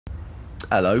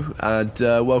Hello and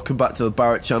welcome back to the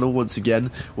Barrett channel once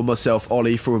again with myself,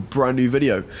 Ollie, for a brand new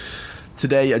video.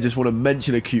 Today I just want to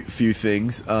mention a few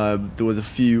things. There was a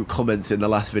few comments in the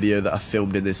last video that I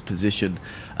filmed in this position,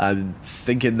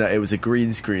 thinking that it was a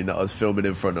green screen that I was filming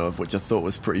in front of, which I thought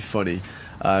was pretty funny,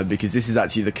 because this is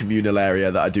actually the communal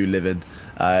area that I do live in.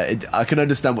 I can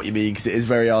understand what you mean because it is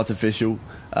very artificial,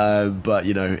 but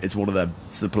you know, it's one of them.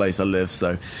 It's the place I live,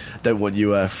 so I don't want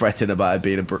you fretting about it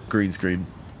being a green screen.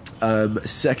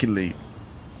 Secondly,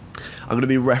 I'm going to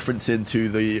be referencing to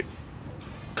the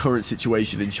current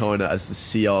situation in China as the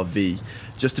CRV,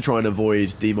 just to try and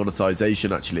avoid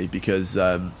demonetization, actually, because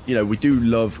you know, we do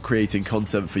love creating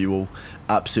content for you all.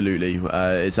 Absolutely,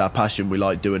 it's our passion. We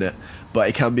like doing it, but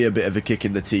it can be a bit of a kick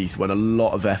in the teeth when a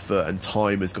lot of effort and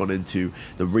time has gone into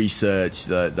the research,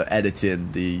 the editing,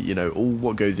 you know, all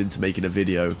what goes into making a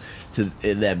video, to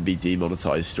it then be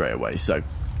demonetized straight away. So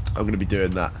I'm going to be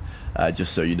doing that.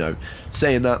 Just so you know.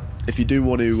 Saying that, if you do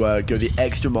want to go the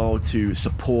extra mile to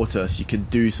support us, you can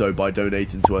do so by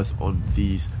donating to us on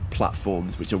these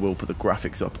platforms, which I will put the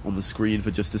graphics up on the screen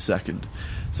for just a second.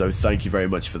 So thank you very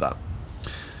much for that.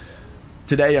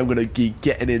 Today I'm going to be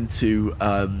getting into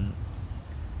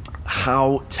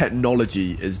how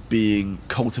technology is being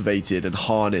cultivated and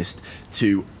harnessed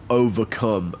to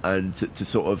overcome and to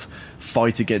sort of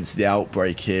fight against the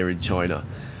outbreak here in China.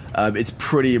 It's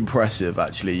pretty impressive,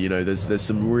 actually. You know, there's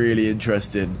some really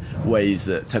interesting ways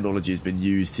that technology has been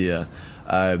used here,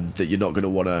 that you're not going to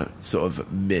want to sort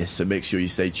of miss. So make sure you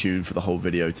stay tuned for the whole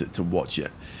video to watch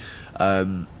it.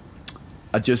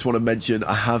 I just want to mention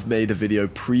I have made a video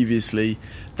previously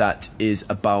that is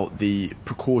about the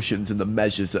precautions and the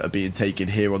measures that are being taken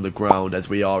here on the ground as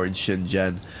we are in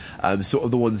Shenzhen, sort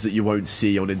of the ones that you won't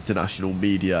see on international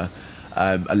media.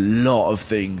 A lot of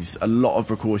things, a lot of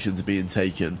precautions are being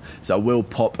taken, so I will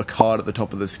pop a card at the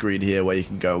top of the screen here where you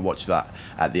can go and watch that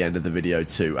at the end of the video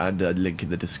too, and a link in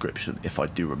the description if I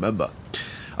do remember.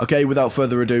 Okay, without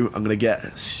further ado, I'm going to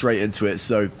get straight into it.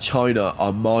 So China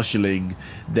are marshalling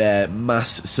their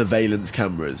mass surveillance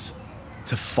cameras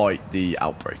to fight the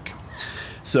outbreak.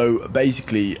 So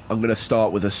basically, I'm going to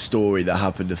start with a story that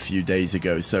happened a few days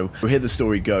ago. So here the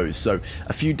story goes. So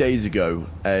a few days ago,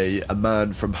 a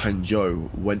man from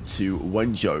Hangzhou went to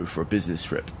Wenzhou for a business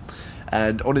trip.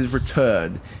 And on his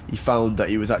return, he found that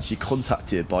he was actually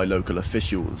contacted by local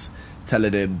officials,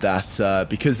 telling him that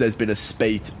because there's been a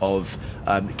spate of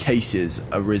cases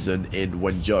arisen in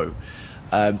Wenzhou,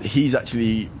 he's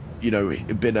actually, you know,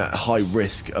 been at high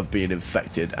risk of being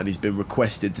infected, and he's been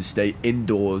requested to stay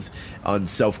indoors on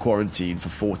self-quarantine for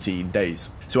 14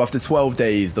 days. So after 12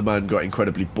 days, the man got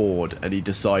incredibly bored and he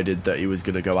decided that he was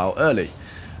going to go out early,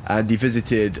 and he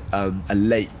visited a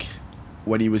lake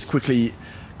when he was quickly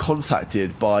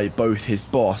contacted by both his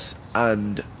boss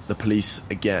and the police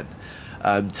again,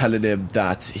 telling him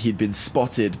that he'd been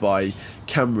spotted by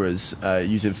cameras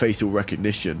using facial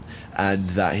recognition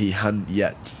and that he hadn't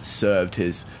yet served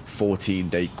his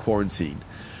 14-day quarantine,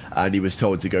 and he was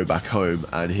told to go back home,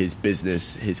 and his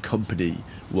business, his company,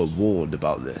 were warned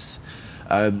about this.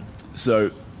 So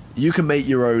you can make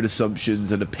your own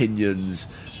assumptions and opinions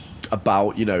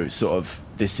about, you know, sort of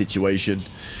this situation.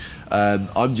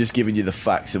 I'm just giving you the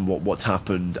facts and what's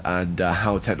happened and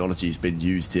how technology has been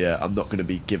used here. I'm not going to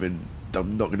be giving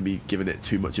it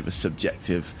too much of a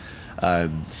subjective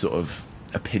sort of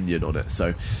opinion on it.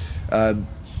 So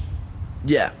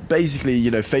yeah, basically,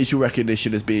 you know, facial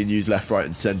recognition is being used left, right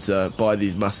and centre by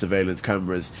these mass surveillance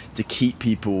cameras to keep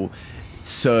people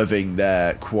serving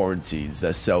their quarantines,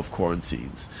 their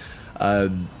self-quarantines.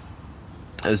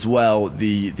 As well,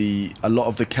 a lot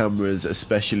of the cameras,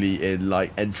 especially in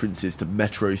like entrances to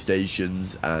metro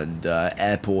stations and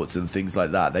airports and things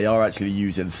like that, they are actually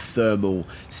using thermal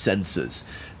sensors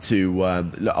to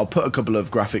I'll put a couple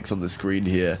of graphics on the screen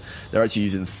here. They're actually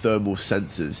using thermal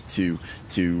sensors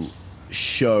to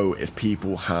show if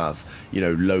people have, you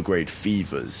know, low-grade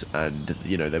fevers, and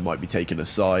you know, they might be taken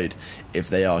aside if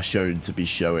they are shown to be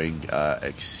showing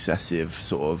excessive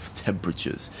sort of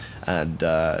temperatures and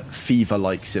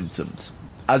fever-like symptoms.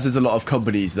 As there's a lot of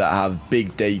companies that have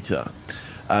big data,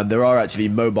 there are actually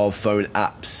mobile phone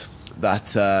apps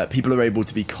that people are able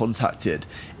to be contacted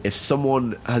if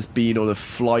someone has been on a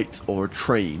flight or a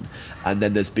train and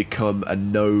then there's become a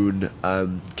known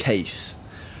case.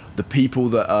 The people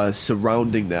that are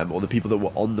surrounding them, or the people that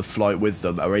were on the flight with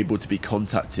them, are able to be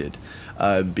contacted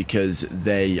because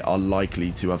they are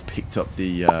likely to have picked up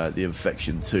the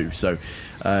infection too. So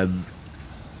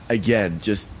again,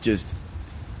 just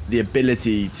the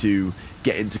ability to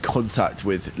get into contact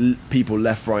with people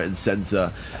left, right and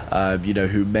centre, you know,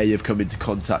 who may have come into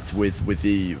contact with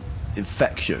the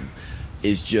infection,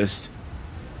 is just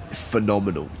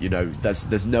phenomenal. You know,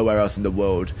 there's nowhere else in the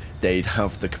world they'd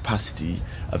have the capacity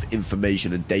of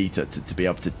information and data to be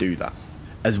able to do that.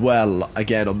 As well,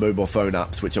 again, on mobile phone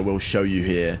apps, which I will show you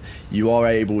here, you are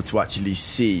able to actually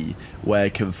see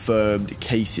where confirmed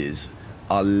cases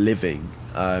are living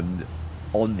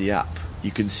on the app. You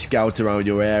can scout around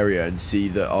your area and see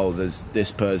that, oh, there's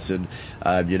this person,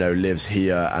 you know, lives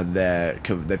here, and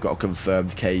they've got a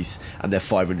confirmed case, and they're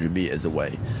 500 meters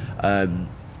away.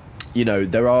 You know,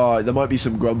 there might be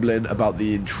some grumbling about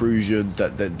the intrusion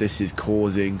that this is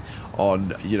causing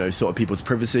on, you know, sort of people's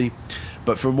privacy.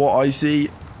 But from what I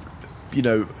see, you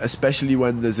know, especially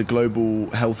when there's a global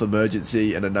health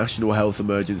emergency and a national health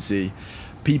emergency,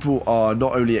 people are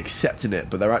not only accepting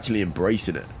it, but they're actually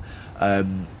embracing it.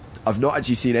 I've not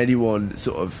actually seen anyone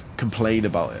sort of complain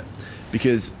about it,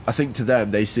 because I think to them,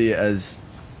 they see it as,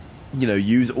 you know,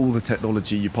 use all the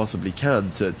technology you possibly can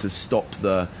to stop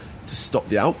the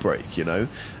outbreak, you know.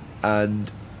 And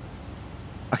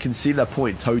I can see their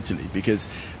point totally, because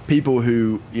people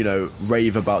who, you know,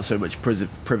 rave about so much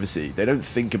privacy, they don't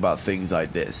think about things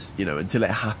like this, you know, until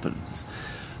it happens.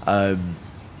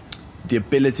 The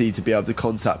ability to be able to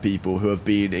contact people who have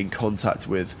been in contact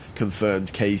with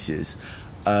confirmed cases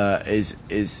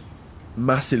is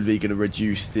massively going to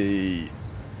reduce the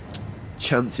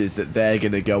chances that they're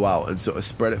going to go out and sort of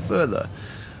spread it further.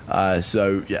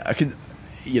 So yeah, I can,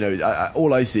 you know,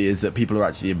 all I see is that people are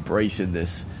actually embracing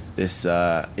this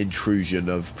intrusion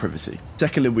of privacy.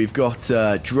 Secondly, we've got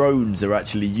drones are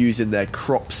actually using their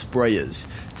crop sprayers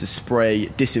to spray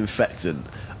disinfectant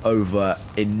over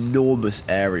enormous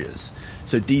areas.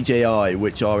 So DJI,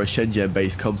 which are a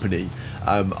Shenzhen-based company,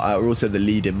 are also the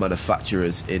leading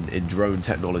manufacturers in drone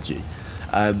technology.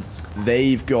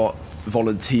 They've got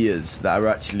volunteers that are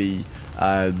actually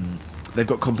they've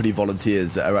got company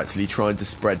volunteers that are actually trying to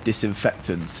spread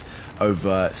disinfectant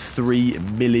over 3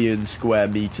 million square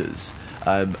meters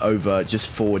over just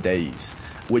 4 days,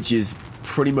 which is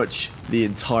pretty much the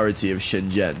entirety of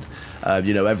Shenzhen.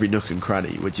 You know, every nook and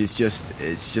cranny, which is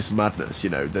it's just madness. You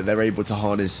know, that they're able to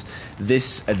harness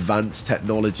this advanced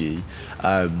technology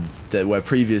that where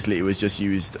previously it was just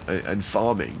used in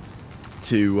farming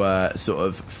to sort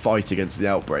of fight against the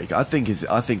outbreak. I think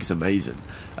it's amazing.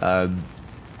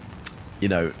 You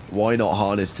know, why not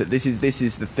harness this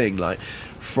is the thing, like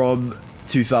from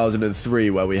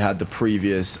 2003, where we had the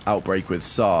previous outbreak with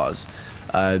SARS,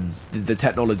 the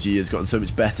technology has gotten so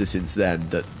much better since then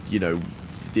that, you know,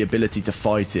 the ability to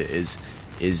fight it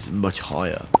is much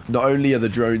higher. Not only are the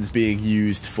drones being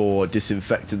used for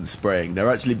disinfectant spraying,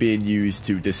 they're actually being used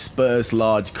to disperse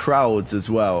large crowds as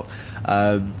well.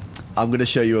 I'm going to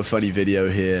show you a funny video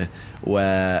here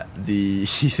where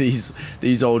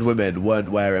these old women weren't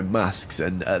wearing masks,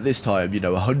 and at this time, you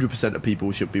know, 100% of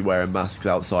people should be wearing masks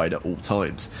outside at all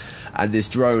times. And this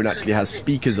drone actually has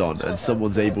speakers on, and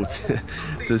someone's able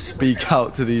to speak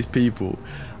out to these people.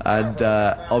 And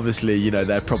obviously, you know,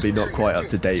 they're probably not quite up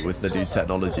to date with the new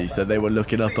technology, so they were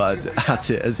looking up at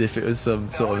it as if it was some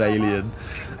sort of alien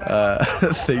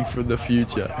thing from the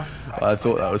future. I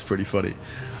thought that was pretty funny.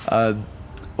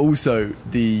 Also,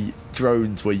 the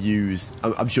drones were used,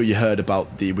 I'm sure you heard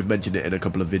about we've mentioned it in a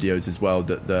couple of videos as well,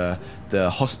 that the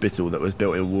hospital that was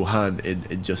built in Wuhan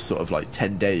in just sort of like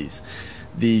 10 days,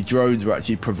 the drones were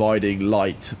actually providing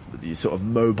light, sort of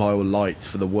mobile light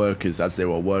for the workers as they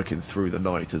were working through the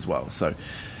night as well. So,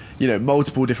 you know,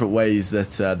 multiple different ways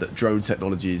that drone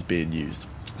technology is being used.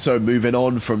 So moving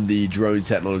on from the drone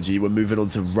technology, we're moving on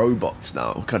to robots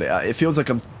now. It feels like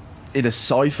I'm in a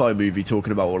sci-fi movie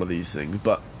talking about all of these things,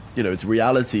 but you know, it's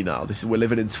reality now. We're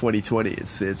living in 2020.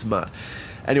 It's mad.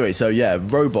 Anyway, so yeah,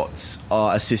 robots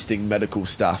are assisting medical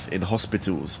staff in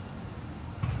hospitals,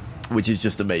 which is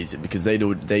just amazing, because they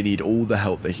need all the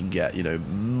help they can get. You know,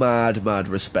 mad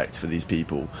respect for these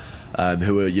people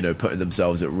who are, you know, putting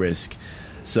themselves at risk.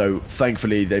 So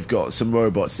thankfully they've got some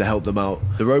robots to help them out.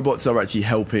 The robots are actually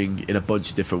helping in a bunch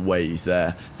of different ways.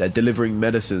 They're delivering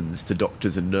medicines to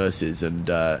doctors and nurses and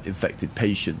infected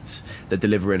patients. They're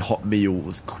delivering hot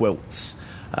meals, quilts,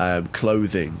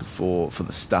 clothing for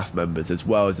the staff members, as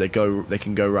well as they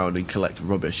can go around and collect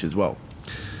rubbish as well.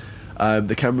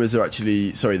 The cameras are actually,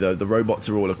 the robots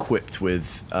are all equipped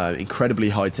with incredibly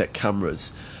high-tech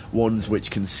cameras, ones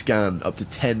which can scan up to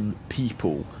 10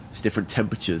 people, different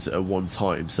temperatures at one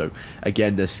time. So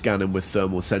again, they're scanning with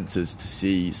thermal sensors to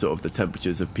see sort of the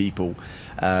temperatures of people,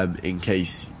 in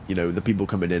case, you know, the people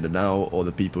coming in and out, or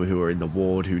the people who are in the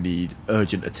ward who need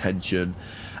urgent attention.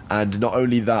 And not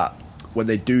only that, when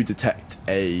they do detect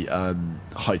a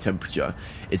high temperature,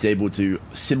 it's able to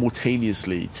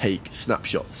simultaneously take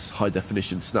snapshots, high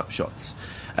definition snapshots,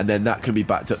 and then that can be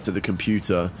backed up to the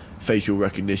computer. Facial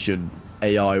recognition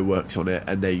AI works on it,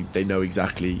 and they know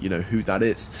exactly, you know, who that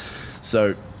is.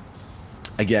 So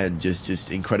again,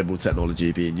 just incredible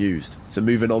technology being used. So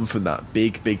moving on from that,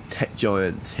 big tech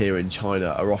giants here in China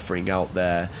are offering out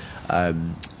their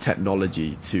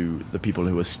technology to the people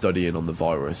who are studying on the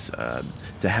virus,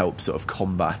 to help sort of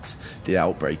combat the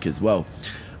outbreak as well.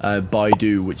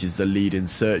 Baidu, which is the leading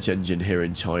search engine here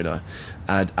in China,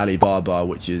 and Alibaba,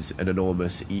 which is an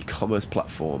enormous e-commerce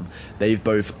platform, they've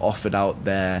both offered out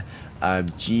their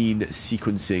gene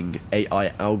sequencing AI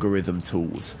algorithm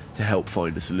tools to help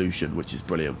find a solution, which is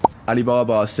brilliant.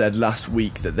 Alibaba said last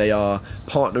week that they are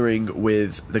partnering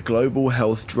with the Global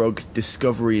Health Drug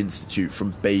Discovery Institute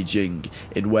from Beijing,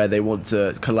 in where they want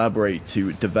to collaborate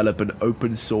to develop an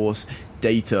open source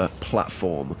data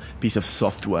platform, piece of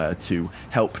software to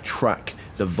help track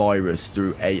the virus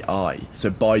through AI. So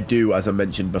Baidu, as I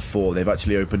mentioned before, they've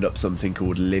actually opened up something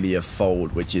called Linear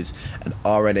Fold, which is an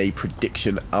RNA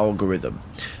prediction algorithm.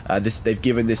 They've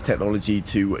given this technology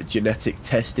to genetic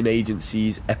testing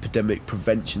agencies, epidemic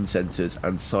prevention centers,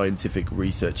 and scientific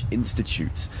research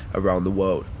institutes around the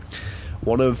world.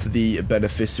 One of the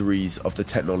beneficiaries of the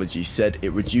technology said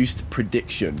it reduced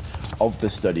prediction of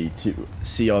the study to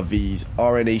CRV's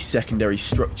RNA secondary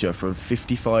structure from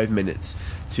 55 minutes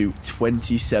to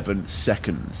 27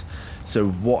 seconds. So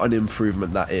what an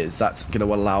improvement that is. That's going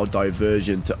to allow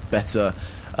diversion to better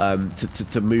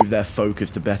to move their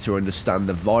focus to better understand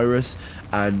the virus,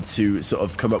 and to sort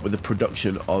of come up with the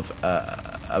production of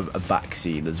a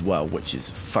vaccine as well, which is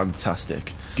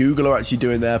fantastic. Google are actually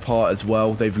doing their part as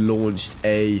well. They've launched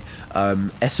a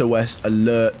SOS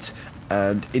alert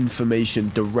and information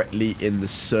directly in the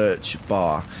search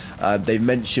bar. They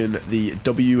mention the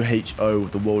WHO,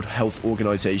 the World Health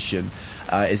Organization,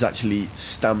 is actually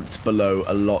stamped below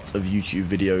a lot of YouTube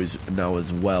videos now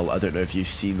as well. I don't know if you've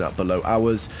seen that below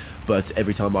ours, but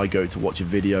every time I go to watch a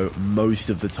video, most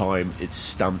of the time it's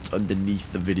stamped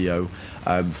underneath the video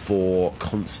for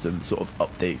constant sort of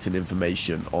updates and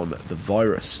information on the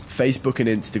virus. Facebook and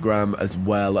Instagram as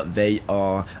well, they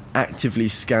are actively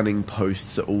scanning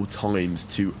posts at all times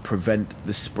to prevent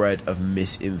the spread of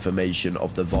misinformation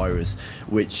of the virus,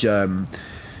 which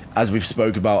as we've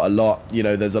spoke about a lot, you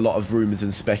know, there's a lot of rumors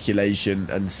and speculation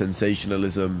and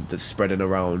sensationalism that's spreading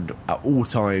around at all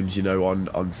times, you know,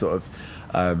 on sort of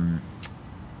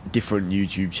different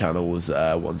YouTube channels,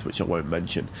 ones which I won't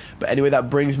mention. But anyway, that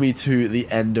brings me to the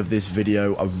end of this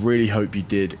video. I really hope you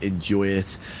did enjoy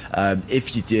it.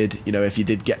 If you did, you know, if you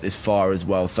did get this far as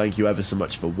well, thank you ever so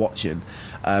much for watching.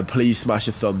 Please smash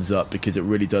a thumbs up, because it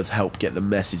really does help get the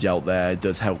message out there. It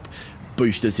does help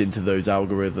boost us into those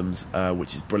algorithms,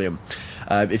 which is brilliant.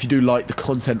 If you do like the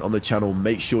content on the channel,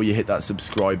 make sure you hit that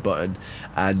subscribe button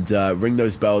and ring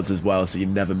those bells as well, so you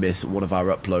never miss one of our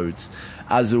uploads.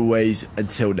 As always,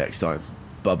 until next time,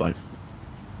 bye bye.